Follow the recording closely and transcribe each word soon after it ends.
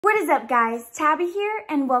What is up, guys? Tabby here,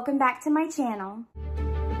 and welcome back to my channel.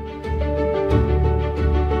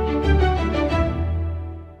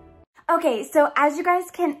 Okay, so as you guys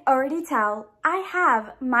can already tell, I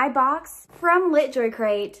have my box from LitJoy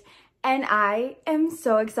Crate, and I am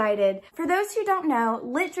so excited. For those who don't know,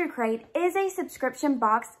 LitJoy Crate is a subscription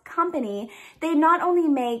box company. They not only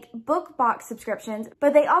make book box subscriptions,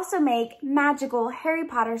 but they also make magical Harry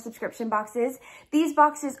Potter subscription boxes. These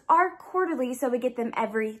boxes are quarterly, so we get them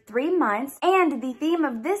every 3 months. And the theme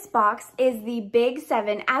of this box is the Big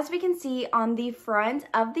 7, as we can see on the front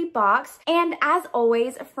of the box. And as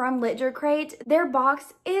always, from LitJoy Crate, their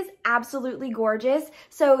box is absolutely gorgeous.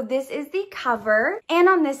 So this is the cover. And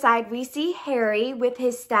on this side, we see Harry with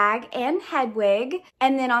his stag and Hedwig.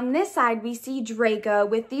 And then on this side, we see Draco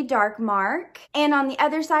with the Dark Mark. And on the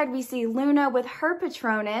other side, we see Luna with her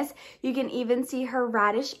Patronus. You can even see her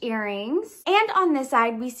radish earrings. And on this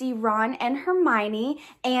side, we see Ron and Hermione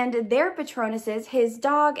and their Patronuses, his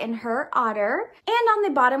dog and her otter. And on the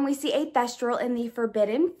bottom, we see a Thestral in the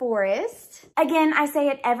Forbidden Forest. Again, I say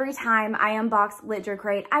it every time I unbox LitJoy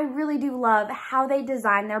Crate. I really do love how they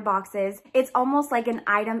design their boxes. It's almost like an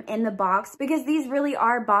item in the box, because these really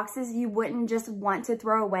are boxes you wouldn't just want to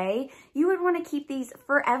throw away. You would want to keep these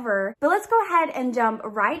forever. But let's go ahead and jump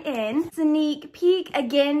right in. Sneak peek.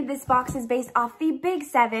 Again, this box is based off the Big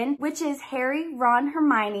 7, which is Harry, Ron,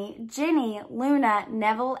 Hermione, Ginny, Luna,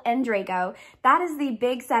 Neville, and Draco. That is the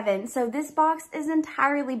Big 7. So this box is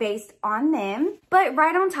entirely based on them. But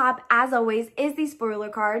right on top, as always, is the spoiler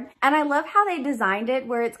card. And I love how they designed it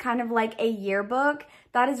where it's kind of like a yearbook.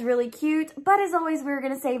 That is really cute, but as always, we're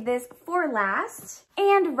gonna save this for last.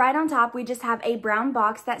 And right on top, we just have a brown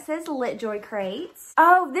box that says LitJoy Crate.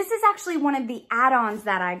 Oh, this is actually one of the add-ons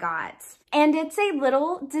that I got. And it's a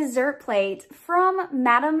little dessert plate from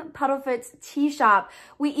Madame Puddlefoot's tea shop.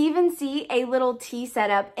 We even see a little tea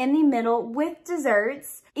setup in the middle with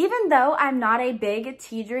desserts. Even though I'm not a big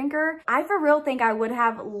tea drinker, I for real think I would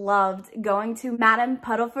have loved going to Madame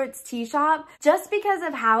Puddlefoot's tea shop just because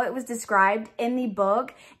of how it was described in the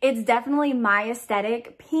book. It's definitely my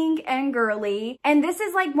aesthetic, pink and girly. And this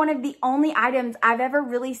is like one of the only items I've ever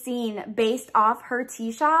really seen based off her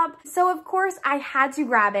tea shop. So of course I had to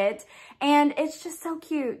grab it, and it's just so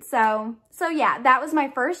cute. So yeah, that was my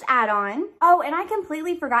first add-on. Oh, and I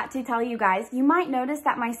completely forgot to tell you guys, you might notice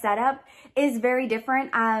that my setup is very different.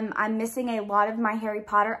 I'm missing a lot of my Harry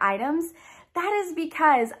Potter items. That is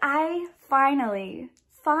because I finally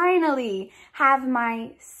have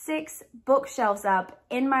my 6 bookshelves up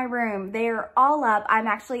in my room. They are all up. I'm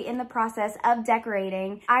actually in the process of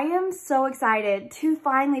decorating. I am so excited to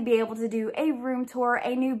finally be able to do a room tour,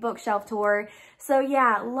 a new bookshelf tour. So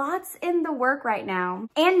yeah, lots in the work right now.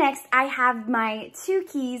 And next, I have my 2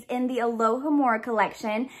 keys in the Alohomora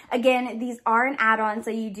collection. Again, these are an add-on,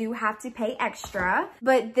 so you do have to pay extra.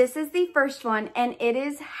 But this is the first one, and it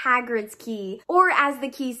is Hagrid's key, or as the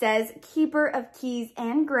key says, Keeper of Keys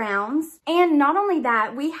and Grounds. And not only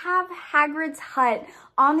that, we have Hagrid's hut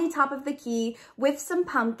on the top of the key with some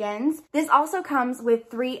pumpkins. This also comes with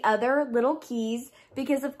 3 other little keys,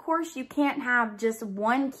 because of course you can't have just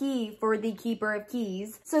one key for the Keeper of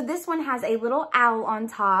Keys. So this one has a little owl on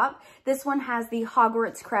top. This one has the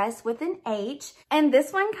Hogwarts crest with an H. And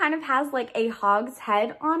this one kind of has like a hog's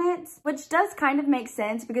head on it, which does kind of make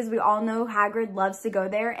sense because we all know Hagrid loves to go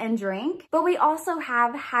there and drink. But we also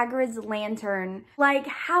have Hagrid's lantern. Like,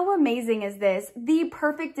 how amazing is this? The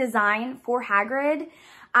perfect design for Hagrid.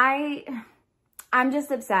 I'm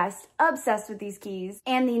just obsessed with these keys.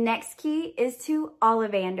 And the next key is to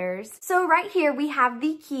Ollivander's. So right here we have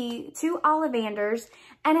the key to Ollivander's,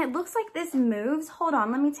 and it looks like this moves. Hold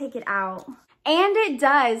on, let me take it out. And it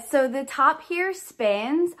does. So the top here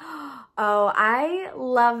spins. Oh, I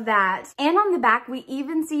love that. And on the back, we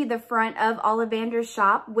even see the front of Ollivander's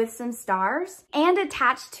shop with some stars. And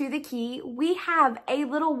attached to the key, we have a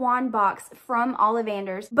little wand box from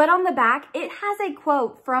Ollivander's. But on the back, it has a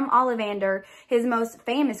quote from Ollivander, his most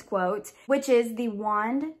famous quote, which is, "The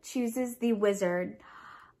wand chooses the wizard."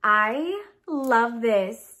 I love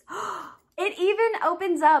this. It even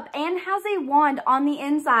opens up and has a wand on the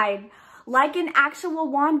inside, like an actual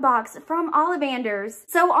wand box from Ollivander's.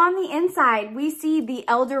 So on the inside, we see the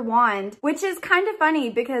Elder Wand, which is kind of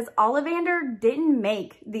funny because Ollivander didn't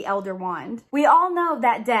make the Elder Wand. We all know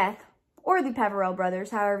that Death, or the Peverell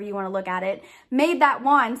brothers, however you want to look at it, made that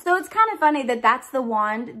wand. So it's kind of funny that that's the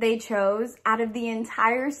wand they chose out of the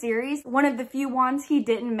entire series, one of the few wands he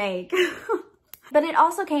didn't make. But it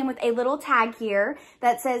also came with a little tag here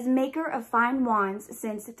that says maker of fine wands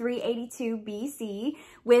since 382 BC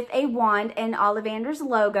with a wand and Ollivander's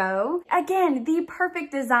logo. Again, the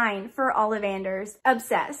perfect design for Ollivanders.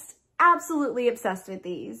 Obsessed. Absolutely obsessed with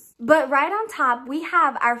these. But right on top, we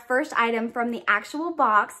have our first item from the actual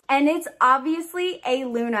box, and it's obviously a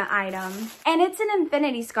Luna item. And it's an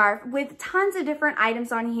infinity scarf with tons of different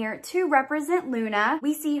items on here to represent Luna.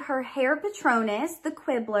 We see her hair Patronus, the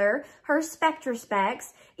Quibbler, her Spectre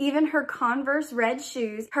specs, even her Converse red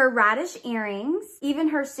shoes, her radish earrings, even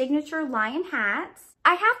her signature lion hats.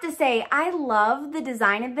 I have to say, I love the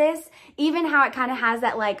design of this, even how it kind of has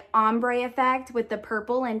that like ombre effect with the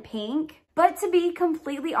purple and pink. But to be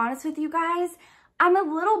completely honest with you guys, I'm a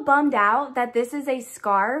little bummed out that this is a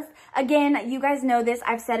scarf. Again, you guys know this,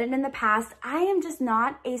 I've said it in the past, I am just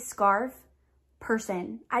not a scarf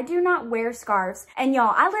person. I do not wear scarves. And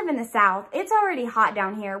y'all, I live in the South. It's already hot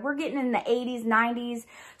down here. We're getting in the 80s, 90s.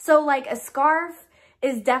 So like a scarf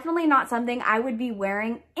is definitely not something I would be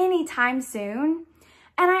wearing anytime soon.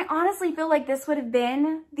 And I honestly feel like this would have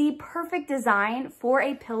been the perfect design for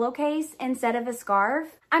a pillowcase instead of a scarf.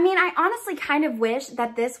 I mean, I honestly kind of wish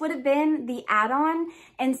that this would have been the add-on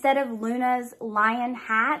instead of Luna's lion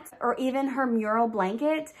hat or even her mural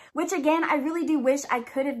blanket, which again, I really do wish I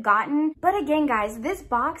could have gotten. But again, guys, this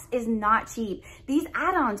box is not cheap. These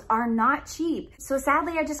add-ons are not cheap. So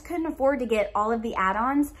sadly, I just couldn't afford to get all of the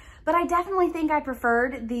add-ons. But I definitely think I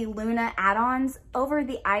preferred the Luna add-ons over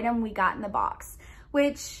the item we got in the box.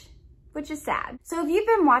 Which is sad. So if you've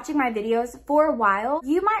been watching my videos for a while,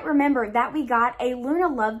 you might remember that we got a Luna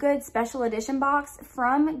Lovegood special edition box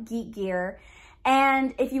from Geek Gear.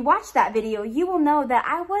 And if you watched that video, you will know that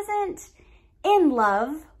I wasn't in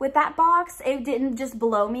love with that box. It didn't just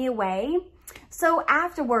blow me away. So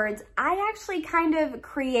afterwards, I actually kind of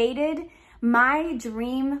created my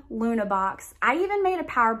dream Luna box. I even made a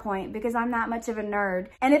PowerPoint because I'm that much of a nerd.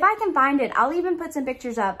 And if I can find it, I'll even put some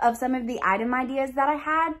pictures up of some of the item ideas that I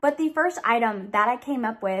had. But the first item that I came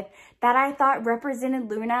up with that I thought represented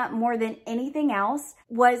Luna more than anything else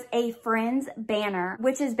was a Friends banner,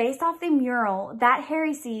 which is based off the mural that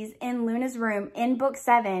Harry sees in Luna's room in book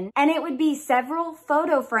 7. And it would be several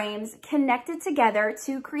photo frames connected together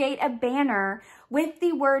to create a banner with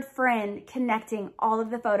the word friend connecting all of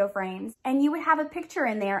the photo frames. And you would have a picture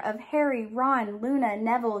in there of Harry, Ron, Luna,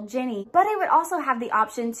 Neville, Ginny. But it would also have the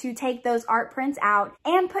option to take those art prints out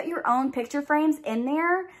and put your own picture frames in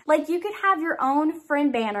there. Like you could have your own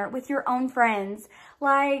friend banner with your own friends.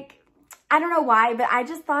 Like, I don't know why, but I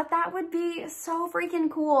just thought that would be so freaking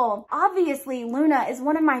cool. Obviously, Luna is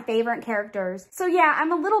one of my favorite characters. So yeah,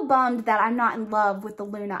 I'm a little bummed that I'm not in love with the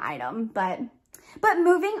Luna item, but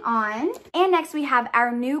moving on. And next we have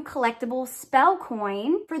our new collectible spell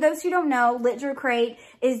coin. For those who don't know, LitJoy Crate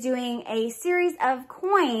is doing a series of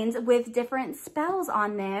coins with different spells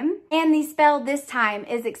on them. And the spell this time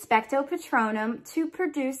is Expecto Patronum to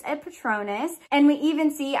produce a Patronus. And we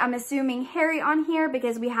even see, I'm assuming, Harry on here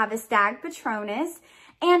because we have a Stag Patronus.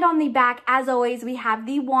 And on the back, as always, we have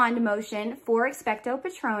the wand motion for Expecto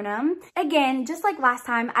Patronum. Again, just like last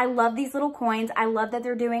time, I love these little coins. I love that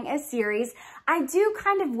they're doing a series. I do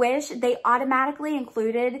kind of wish they automatically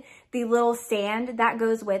included the little stand that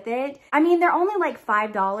goes with it. I mean, they're only like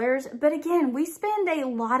 $5, but again, we spend a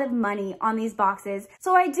lot of money on these boxes.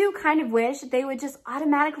 So I do kind of wish they would just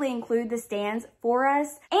automatically include the stands for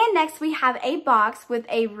us. And next we have a box with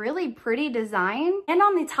a really pretty design. And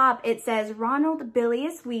on the top, it says Ronald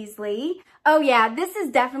Bilious Weasley. Oh yeah, this is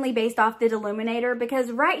definitely based off the Deluminator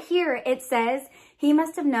because right here it says, he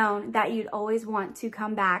must have known that you'd always want to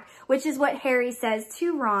come back, which is what Harry says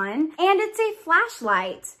to Ron. And it's a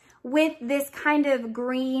flashlight with this kind of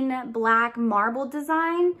green, black marble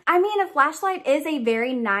design. I mean, a flashlight is a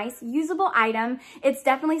very nice, usable item. It's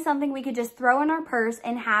definitely something we could just throw in our purse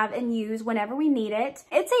and have and use whenever we need it.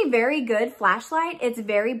 It's a very good flashlight. It's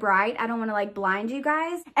very bright. I don't want to like blind you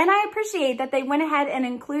guys. And I appreciate that they went ahead and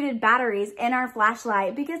included batteries in our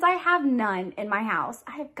flashlight because I have none in my house.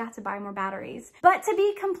 I have got to buy more batteries. But to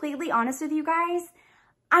be completely honest with you guys,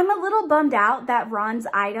 I'm a little bummed out that Ron's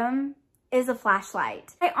item is a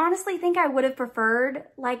flashlight. I honestly think I would have preferred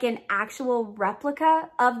like an actual replica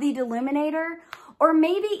of the Deluminator or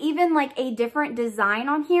maybe even like a different design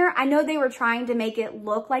on here. I know they were trying to make it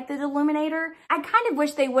look like the Deluminator. I kind of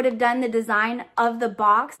wish they would have done the design of the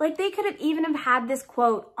box. Like they could have even have had this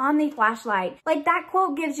quote on the flashlight. Like that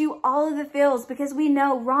quote gives you all of the feels because we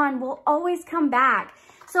know Ron will always come back.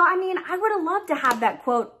 So, I mean, I would have loved to have that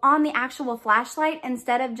quote on the actual flashlight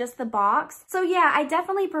instead of just the box. So yeah, I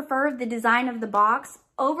definitely prefer the design of the box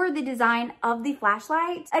over the design of the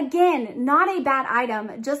flashlight. Again, not a bad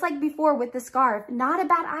item, just like before with the scarf, not a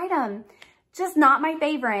bad item. Just not my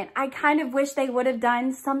favorite. I kind of wish they would have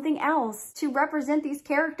done something else to represent these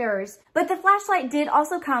characters. But the flashlight did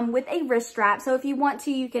also come with a wrist strap, so if you want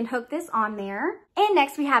to, you can hook this on there. And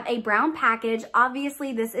next we have a brown package.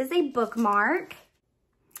 Obviously, this is a bookmark.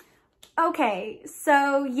 Okay,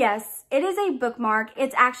 so yes, it is a bookmark.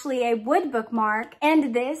 It's actually a wood bookmark,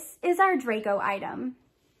 and this is our Draco item.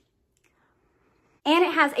 And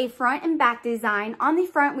it has a front and back design. On the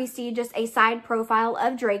front, we see just a side profile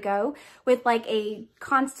of Draco with like a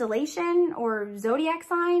constellation or zodiac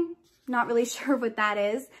sign. Not really sure what that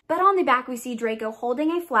is. But on the back, we see Draco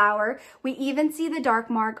holding a flower. We even see the dark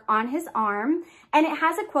mark on his arm. And it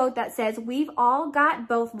has a quote that says, "We've all got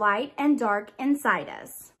both light and dark inside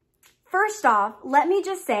us." First off, let me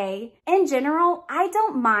just say, in general, I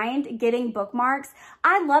don't mind getting bookmarks.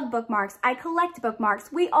 I love bookmarks. I collect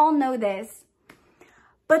bookmarks. We all know this.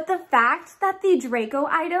 But the fact that the Draco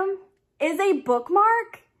item is a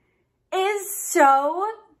bookmark is so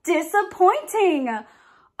disappointing.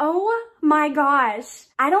 Oh my gosh.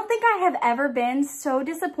 I don't think I have ever been so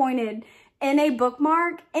disappointed in a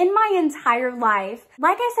bookmark in my entire life.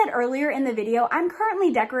 Like I said earlier in the video, I'm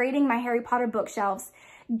currently decorating my Harry Potter bookshelves.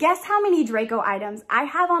 Guess how many Draco items I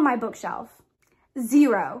have on my bookshelf?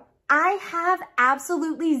 0. I have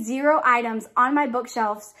absolutely 0 items on my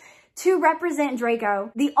bookshelves to represent Draco.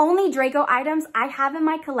 The only Draco items I have in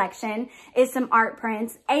my collection is some art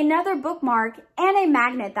prints, another bookmark, and a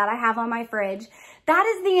magnet that I have on my fridge. That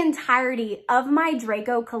is the entirety of my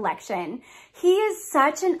Draco collection. He is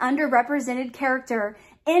such an underrepresented character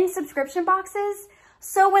in subscription boxes.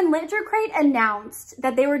 So when LitJoy Crate announced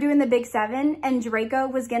that they were doing the Big 7 and Draco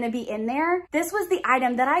was going to be in there, this was the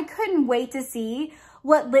item that I couldn't wait to see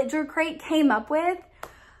what LitJoy Crate came up with.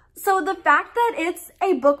 So the fact that it's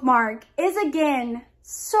a bookmark is, again,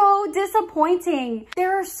 so disappointing.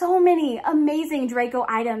 There are so many amazing Draco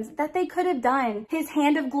items that they could have done. His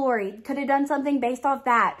Hand of Glory, could have done something based off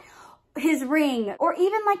that. His ring, or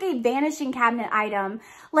even like a vanishing cabinet item.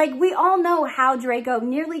 Like, we all know how Draco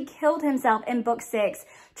nearly killed himself in book 6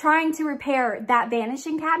 trying to repair that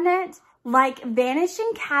vanishing cabinet. Like,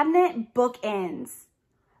 vanishing cabinet bookends.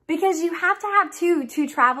 Because you have to have 2 to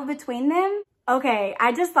travel between them. Okay,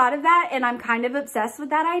 I just thought of that and I'm kind of obsessed with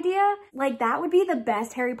that idea. Like, that would be the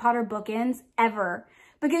best Harry Potter bookends ever.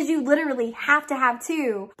 Because you literally have to have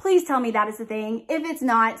 2. Please tell me that is a thing. If it's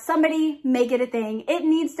not, somebody make it a thing. It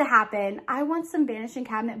needs to happen. I want some vanishing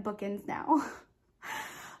cabinet bookends now.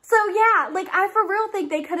 So yeah, like, I for real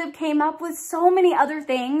think they could have came up with so many other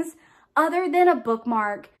things other than a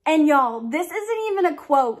bookmark. And y'all, this isn't even a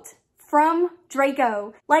quote from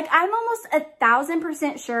Draco. Like, I'm almost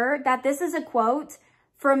 1000% sure that this is a quote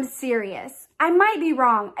from Sirius. I might be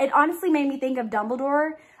wrong. It honestly made me think of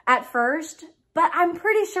Dumbledore at first, but I'm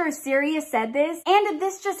pretty sure Sirius said this, and if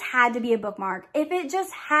this just had to be a bookmark, if it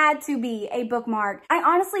just had to be a bookmark, I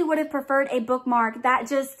honestly would have preferred a bookmark that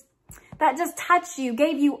just touched you,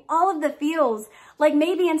 gave you all of the feels. Like,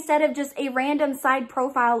 maybe instead of just a random side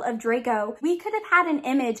profile of Draco, we could have had an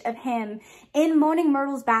image of him in Moaning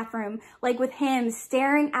Myrtle's bathroom, like with him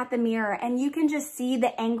staring at the mirror, and you can just see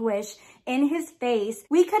the anguish in his face.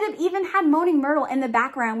 We could have even had Moaning Myrtle in the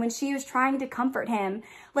background when she was trying to comfort him.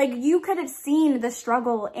 Like, you could have seen the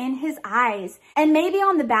struggle in his eyes. And maybe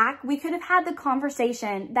on the back, we could have had the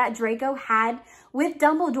conversation that Draco had with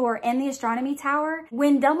Dumbledore in the astronomy tower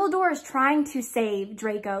when Dumbledore is trying to save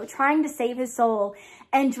Draco, trying to save his soul.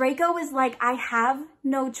 And Draco is like, I have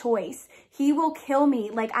no choice. He will kill me.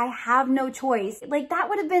 Like, I have no choice. Like, that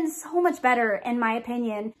would have been so much better in my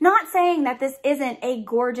opinion. Not saying that this isn't a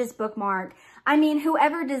gorgeous bookmark. I mean,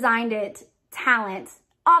 whoever designed it, talent.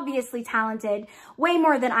 Obviously talented, way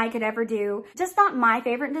more than I could ever do. Just not my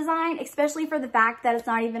favorite design, especially for the fact that it's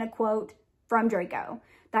not even a quote from Draco.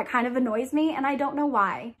 That kind of annoys me, and I don't know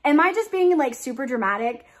why. Am I just being like super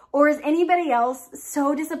dramatic, or is anybody else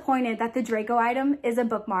so disappointed that the Draco item is a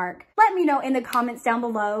bookmark? Let me know in the comments down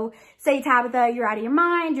below. Say, Tabitha, you're out of your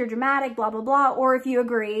mind, you're dramatic, blah, blah, blah, or if you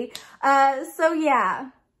agree. So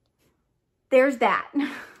yeah, there's that.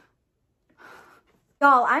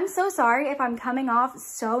 Y'all, I'm so sorry if I'm coming off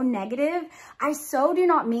so negative. I so do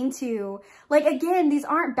not mean to. Like, again, these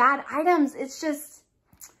aren't bad items. It's just,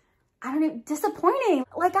 I don't know, disappointing.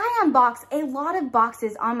 Like, I unbox a lot of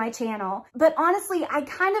boxes on my channel, but honestly, I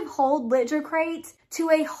kind of hold LitJoy Crate to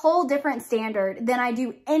a whole different standard than I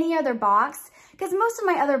do any other box, because most of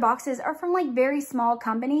my other boxes are from like very small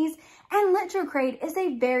companies, and LitJoy Crate is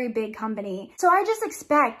a very big company. So I just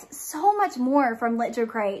expect so much more from LitJoy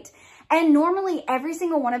Crate. And normally every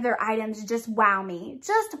single one of their items just wow me,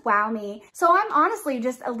 So I'm honestly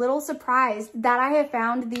just a little surprised that I have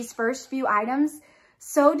found these first few items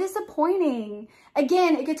so disappointing.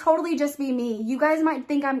 Again, it could totally just be me. You guys might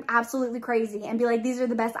think I'm absolutely crazy and be like, these are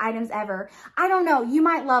the best items ever. I don't know. You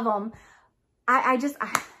might love them.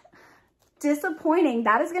 Disappointing.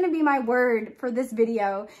 That is going to be my word for this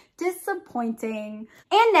video. Disappointing.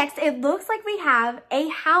 And next, it looks like we have a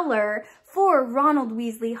howler for Ronald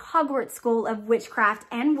Weasley, Hogwarts School of Witchcraft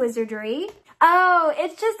and Wizardry. Oh,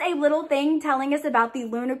 it's just a little thing telling us about the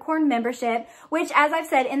Lunicorn membership, which, as I've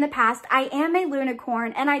said in the past, I am a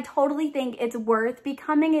Lunicorn and I totally think it's worth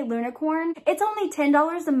becoming a Lunicorn. It's only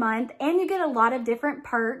 $10 a month and you get a lot of different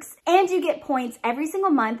perks and you get points every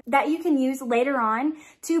single month that you can use later on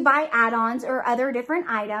to buy add-ons or other different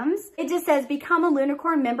items. It just says become a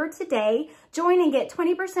Lunicorn member today. Join and get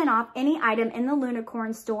 20% off any item in the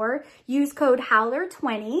Lunicorn store. Use code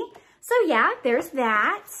HOWLER20. So yeah, there's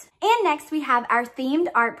that. And next we have our themed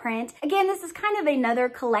art print. Again, this is kind of another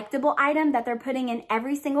collectible item that they're putting in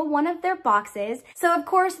every single one of their boxes. So of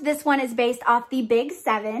course, this one is based off the Big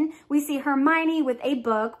Seven. We see Hermione with a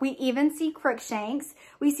book. We even see Crookshanks.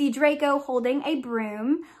 We see Draco holding a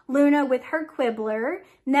broom, Luna with her quibbler,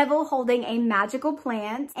 Neville holding a magical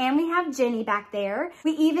plant, and we have Ginny back there.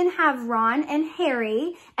 We even have Ron and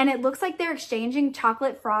Harry, and it looks like they're exchanging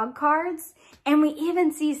chocolate frog cards. And we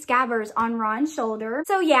even see Scabbers on Ron's shoulder.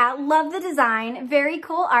 So yeah, love the design. Very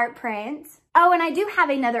cool art print. Oh, and I do have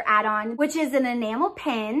another add-on, which is an enamel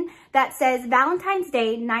pin that says Valentine's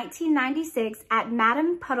Day 1996 at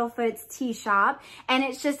Madame Puddlefoot's tea shop. And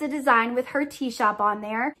it's just a design with her tea shop on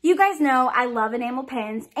there. You guys know I love enamel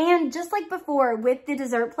pins. And just like before with the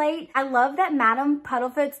dessert plate, I love that Madame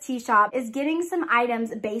Puddlefoot's tea shop is getting some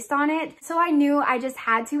items based on it. So I knew I just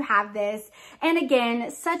had to have this. And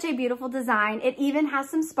again, such a beautiful design. It even has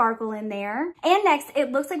some sparkle in there. And next,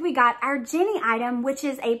 it looks like we got our Ginny item, which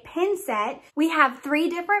is a pin set. We have 3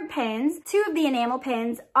 different pins. 2 of the enamel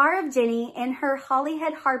pins are of Ginny in her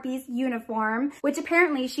Holyhead Harpies uniform, which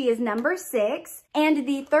apparently she is number 6. And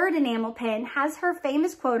the 3rd enamel pin has her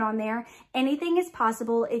famous quote on there, anything is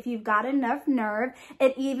possible if you've got enough nerve.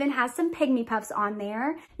 It even has some pygmy puffs on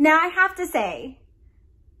there. Now I have to say,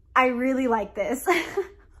 I really like this.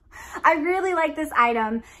 I really like this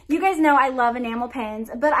item. You guys know I love enamel pins,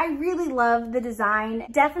 but I really love the design.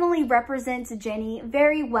 Definitely represents Ginny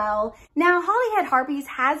very well. Now, Holyhead Harpies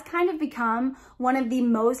has kind of become one of the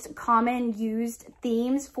most common used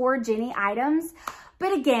themes for Ginny items.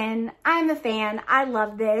 But again, I'm a fan. I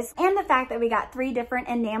love this. And the fact that we got 3 different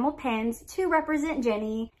enamel pins to represent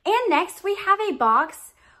Ginny. And next, we have a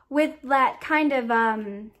box with that kind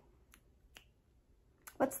of,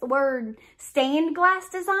 what's the word? Stained glass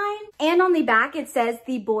design. And on the back, it says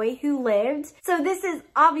The Boy Who Lived. So this is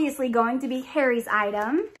obviously going to be Harry's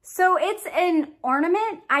item. So it's an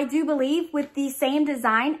ornament, I do believe, with the same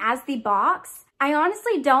design as the box. I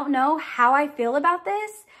honestly don't know how I feel about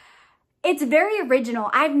this. It's very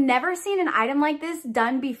original. I've never seen an item like this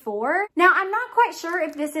done before. Now, I'm not quite sure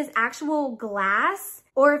if this is actual glass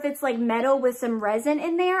or if it's like metal with some resin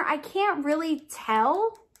in there. I can't really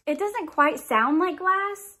tell. It doesn't quite sound like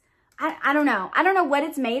glass. I don't know. I don't know what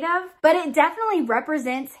it's made of, but it definitely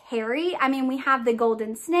represents Harry. I mean, we have the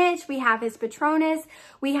golden snitch, we have his Patronus,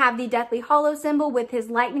 we have the Deathly Hallow symbol with his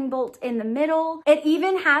lightning bolt in the middle. It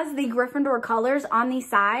even has the Gryffindor colors on the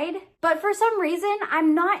side. But for some reason,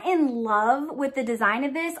 I'm not in love with the design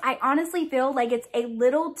of this. I honestly feel like it's a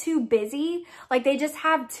little too busy. Like they just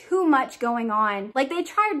have too much going on. Like they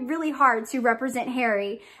tried really hard to represent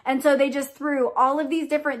Harry. And so they just threw all of these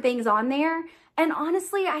different things on there. And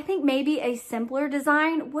honestly, I think maybe a simpler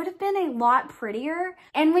design would have been a lot prettier.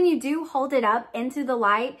 And when you do hold it up into the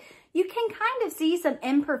light, you can kind of see some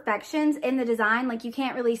imperfections in the design. Like you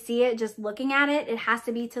can't really see it just looking at it. It has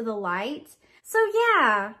to be to the light. So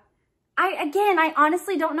yeah, I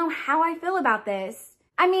honestly don't know how I feel about this.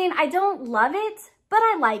 I mean, I don't love it, but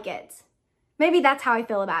I like it. Maybe that's how I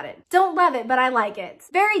feel about it. Don't love it, but I like it.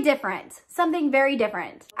 Very different. Something very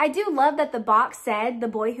different. I do love that the box said The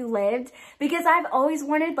Boy Who Lived, because I've always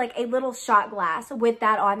wanted like a little shot glass with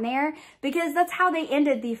that on there, because that's how they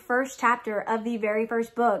ended the first chapter of the very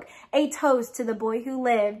first book. A toast to the boy who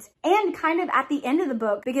lived. And kind of at the end of the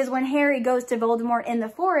book, because when Harry goes to Voldemort in the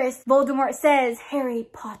forest, Voldemort says, Harry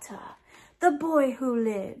Potter, the boy who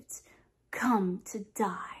lived, come to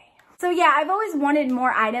die. So yeah, I've always wanted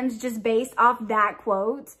more items just based off that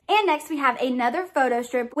quote. And next we have another photo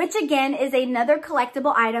strip, which again is another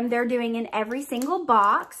collectible item they're doing in every single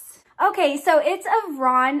box. Okay, so it's of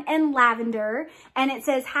Ron and Lavender, and it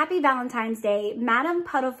says, Happy Valentine's Day, Madam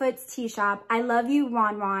Puddlefoot's Tea Shop. I love you,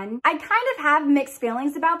 Ron Ron. I kind of have mixed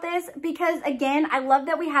feelings about this because, again, I love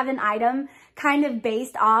that we have an item kind of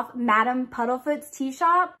based off Madam Puddlefoot's Tea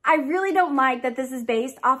Shop. I really don't like that this is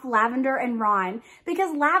based off Lavender and Ron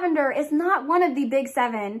because Lavender is not one of the big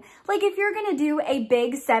 7. Like, if you're gonna do a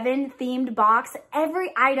big 7 themed box,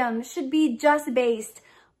 every item should be just based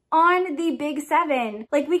on the big 7.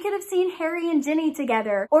 Like, we could have seen Harry and Ginny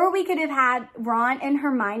together, or we could have had Ron and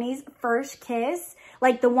Hermione's first kiss,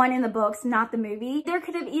 like the one in the books, not the movie. There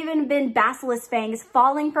could have even been Basilisk fangs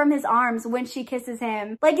falling from his arms when she kisses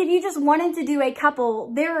him. Like, if you just wanted to do a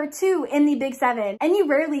couple, there are 2 in the big 7, and you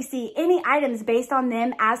rarely see any items based on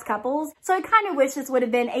them as couples. So I kind of wish this would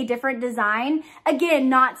have been a different design. Again,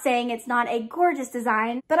 not saying it's not a gorgeous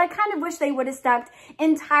design, but I kind of wish they would have stuck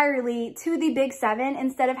entirely to the big 7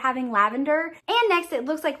 instead of having Lavender. And next, it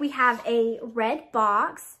looks like we have a red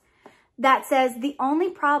box that says, the only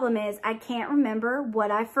problem is I can't remember what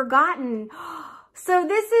I've forgotten. So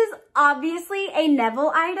this is obviously a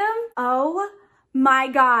Neville item. Oh my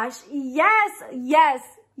gosh. Yes, yes,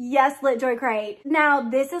 yes, LitJoy crate. Now,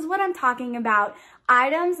 this is what I'm talking about.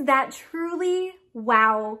 Items that truly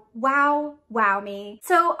wow me.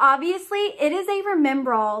 So obviously it is a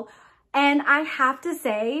Remembrall, and I have to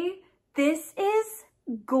say, this is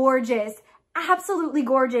gorgeous. Absolutely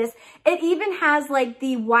gorgeous. It even has like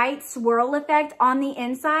the white swirl effect on the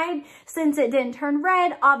inside. Since it didn't turn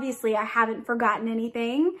red, obviously I haven't forgotten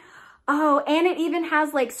anything. Oh, and it even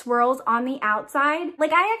has like swirls on the outside.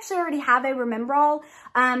 Like, I actually already have a Remembrall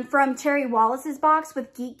from Cherry Wallace's box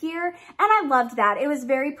with Geek Gear, and I loved that. It was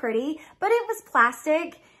very pretty, but it was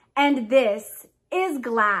plastic, and this is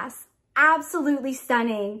glass. Absolutely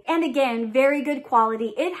stunning. And again, very good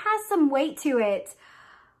quality. It has some weight to it.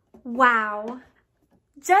 Wow.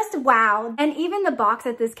 Just wow. And even the box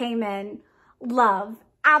that this came in, love.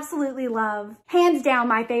 Absolutely love. Hands down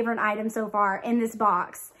my favorite item so far in this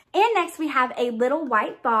box. And next we have a little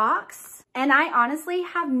white box. And I honestly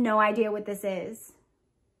have no idea what this is.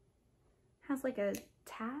 Has like a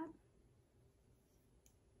tab.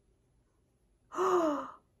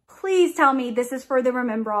 Please tell me this is for the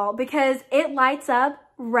Remembrall because it lights up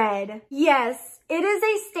red. Yes, it is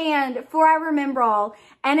a stand for our Remembrall,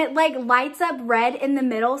 and it like lights up red in the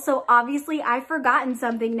middle. So obviously I've forgotten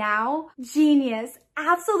something now. Genius.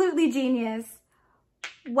 Absolutely genius.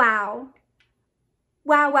 Wow.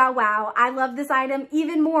 Wow, wow, wow. I love this item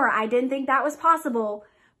even more. I didn't think that was possible,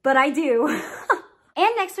 but I do.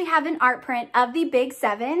 And next we have an art print of the big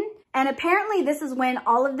 7. And apparently this is when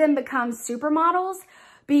all of them become supermodels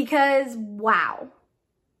because wow.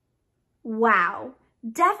 Wow.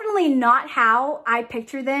 Definitely not how I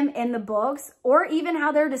picture them in the books or even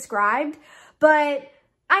how they're described, but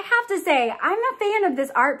I have to say, I'm a fan of this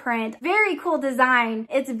art print. Very cool design.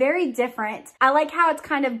 It's very different. I like how it's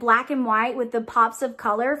kind of black and white with the pops of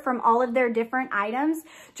color from all of their different items.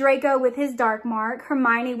 Draco with his dark mark,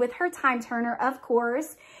 Hermione with her time turner, of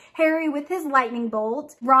course, Harry with his lightning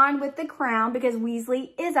bolt, Ron with the crown because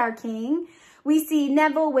Weasley is our king. We see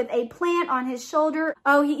Neville with a plant on his shoulder.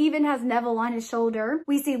 Oh, he even has Neville on his shoulder.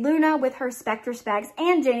 We see Luna with her Spectre specs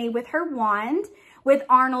and Ginny with her wand, with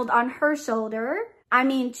Arnold on her shoulder. I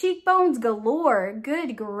mean, cheekbones galore.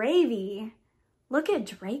 Good gravy. Look at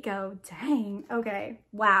Draco. Dang. Okay.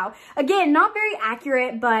 Wow. Again, not very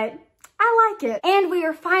accurate, but I like it. And we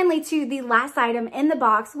are finally to the last item in the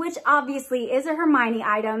box, which obviously is a Hermione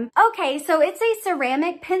item. Okay, so it's a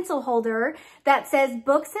ceramic pencil holder that says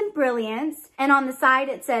Books and Brilliance. And on the side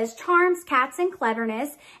it says Charms, Cats, and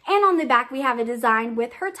Cleverness. And on the back we have a design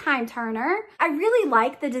with her time turner. I really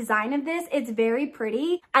like the design of this. It's very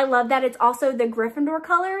pretty. I love that it's also the Gryffindor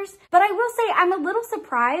colors. But I will say I'm a little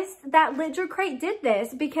surprised that LitJoy Crate did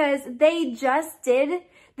this because they just did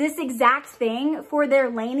this exact thing for their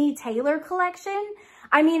Laini Taylor collection.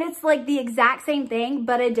 I mean, it's like the exact same thing,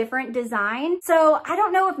 but a different design. So I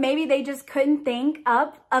don't know if maybe they just couldn't think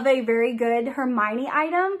up of a very good Hermione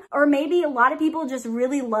item, or maybe a lot of people just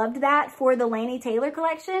really loved that for the Laini Taylor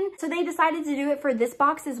collection. So they decided to do it for this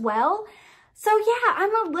box as well. So yeah,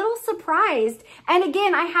 I'm a little surprised. And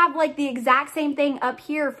again, I have like the exact same thing up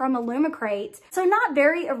here from Illumicrate. So not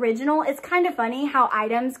very original. It's kind of funny how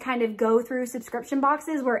items kind of go through subscription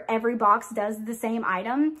boxes where every box does the same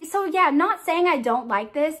item. So yeah, not saying I don't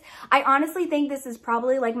like this. I honestly think this is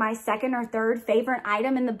probably like my second or third favorite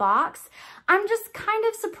item in the box. I'm just kind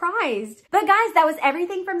of surprised. But guys, that was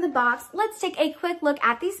everything from the box. Let's take a quick look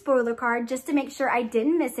at the spoiler card just to make sure I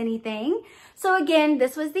didn't miss anything. So again,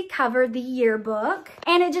 this was the cover, the yearbook.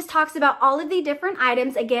 And it just talks about all of the different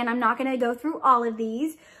items. Again, I'm not gonna go through all of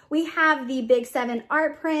these. We have the Big 7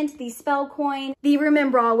 art print, the spell coin, the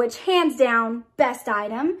Remembrall, which hands down, best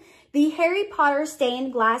item. The Harry Potter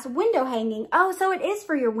stained glass window hanging. Oh, so it is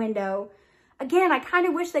for your window. Again, I kind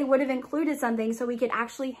of wish they would have included something so we could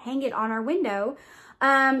actually hang it on our window.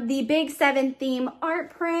 The Big 7 theme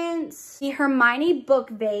art prints, the Hermione book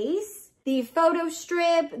vase, the photo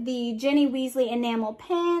strip, the Ginny Weasley enamel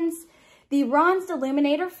pins, the Ron's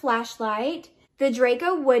Illuminator flashlight, the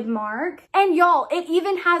Draco woodmark, and y'all, it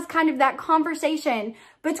even has kind of that conversation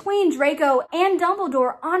between Draco and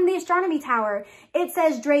Dumbledore on the astronomy tower. It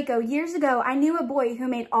says, Draco, years ago, I knew a boy who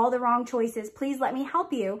made all the wrong choices. Please let me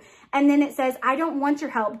help you. And then it says, I don't want your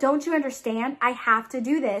help. Don't you understand? I have to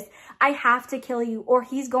do this. I have to kill you or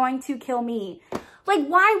he's going to kill me. Like,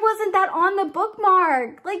 why wasn't that on the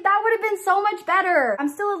bookmark? Like, that would have been so much better. I'm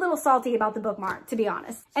still a little salty about the bookmark, to be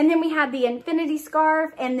honest. And then we have the infinity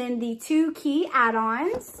scarf and then the 2 key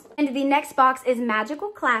add-ons. And the next box is magical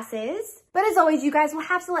classes. But as always, you guys will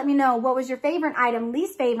have to let me know what was your favorite item,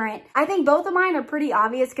 least favorite. I think both of mine are pretty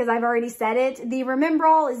obvious because I've already said it. The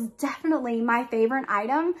Remembrall is definitely my favorite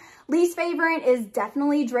item. Least favorite is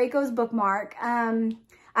definitely Draco's bookmark.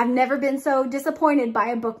 I've never been so disappointed by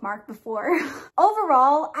a bookmark before.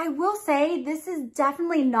 Overall, I will say this is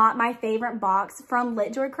definitely not my favorite box from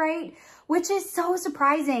LitJoy Crate, which is so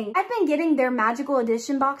surprising. I've been getting their magical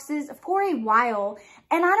edition boxes for a while,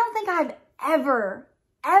 and I don't think I've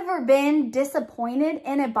ever been disappointed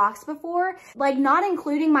in a box before. Like, not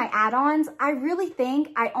including my add-ons, I really think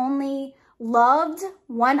I only loved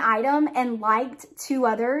 1 item and liked 2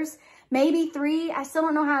 others. Maybe 3. I still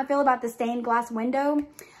don't know how I feel about the stained glass window.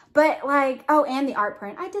 But like, oh, and the art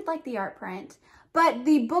print. I did like the art print. But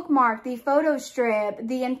the bookmark, the photo strip,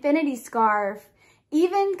 the infinity scarf,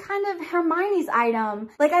 even kind of Hermione's item.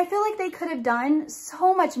 Like, I feel like they could have done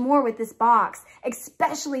so much more with this box,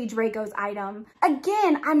 especially Draco's item.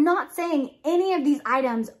 Again, I'm not saying any of these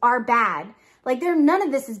items are bad. Like, none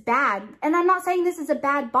of this is bad. And I'm not saying this is a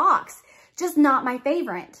bad box. Just not my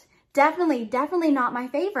favorite. Definitely not my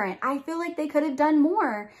favorite. I feel like they could have done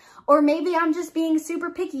more. Or maybe I'm just being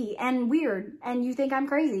super picky and weird and you think I'm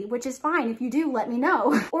crazy, which is fine. If you do, let me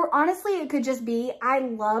know. Or honestly, it could just be I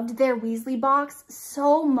loved their Weasley box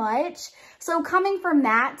so much. So coming from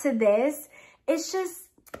that to this, it's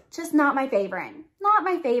just not my favorite. Not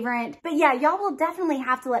my favorite. But yeah, y'all will definitely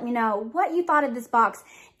have to let me know what you thought of this box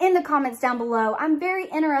in the comments down below. I'm very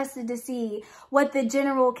interested to see what the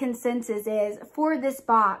general consensus is for this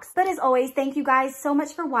box. But as always, thank you guys so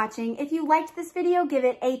much for watching. If you liked this video, give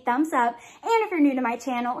it a thumbs up. And if you're new to my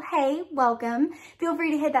channel, hey, welcome. Feel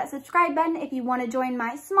free to hit that subscribe button if you want to join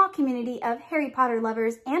my small community of Harry Potter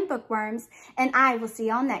lovers and bookworms. And I will see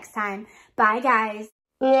y'all next time. Bye, guys.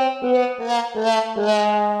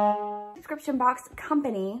 Subscription box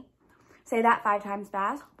company. Say that 5 times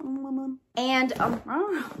fast. And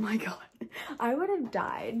oh my god, I would have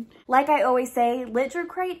died. Like I always say, LitJoy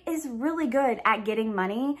Crate is really good at getting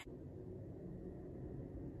money.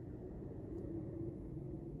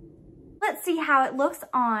 Let's see how it looks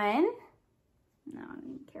on. No, I don't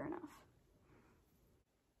even care enough.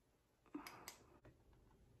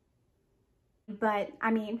 But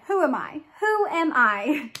I mean, who am I? Who am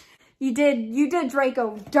I? You did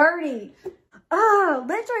Draco dirty. Oh,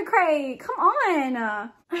 LitJoy Crate, come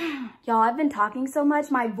on. Y'all, I've been talking so much,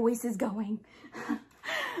 my voice is going.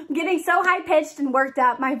 I'm getting so high-pitched and worked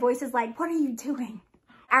up, my voice is like, what are you doing?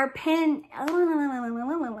 Our pen.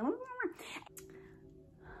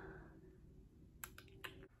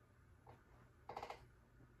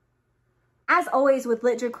 As always with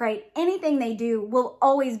LitJoy Crate, anything they do will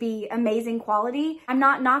always be amazing quality. I'm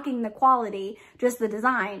not knocking the quality, just the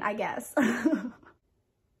design, I guess.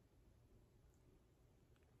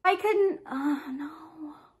 I couldn't, oh no.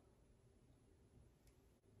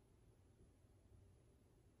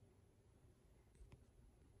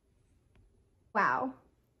 Wow.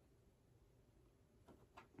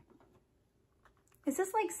 Is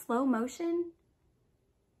this like slow motion?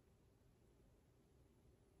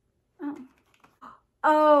 Oh.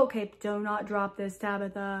 Oh, okay, do not drop this,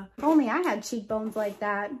 Tabitha. If only I had cheekbones like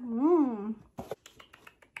that.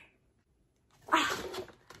 Ah.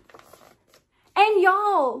 And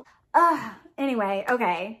y'all, anyway,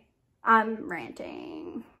 okay, I'm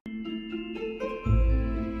ranting.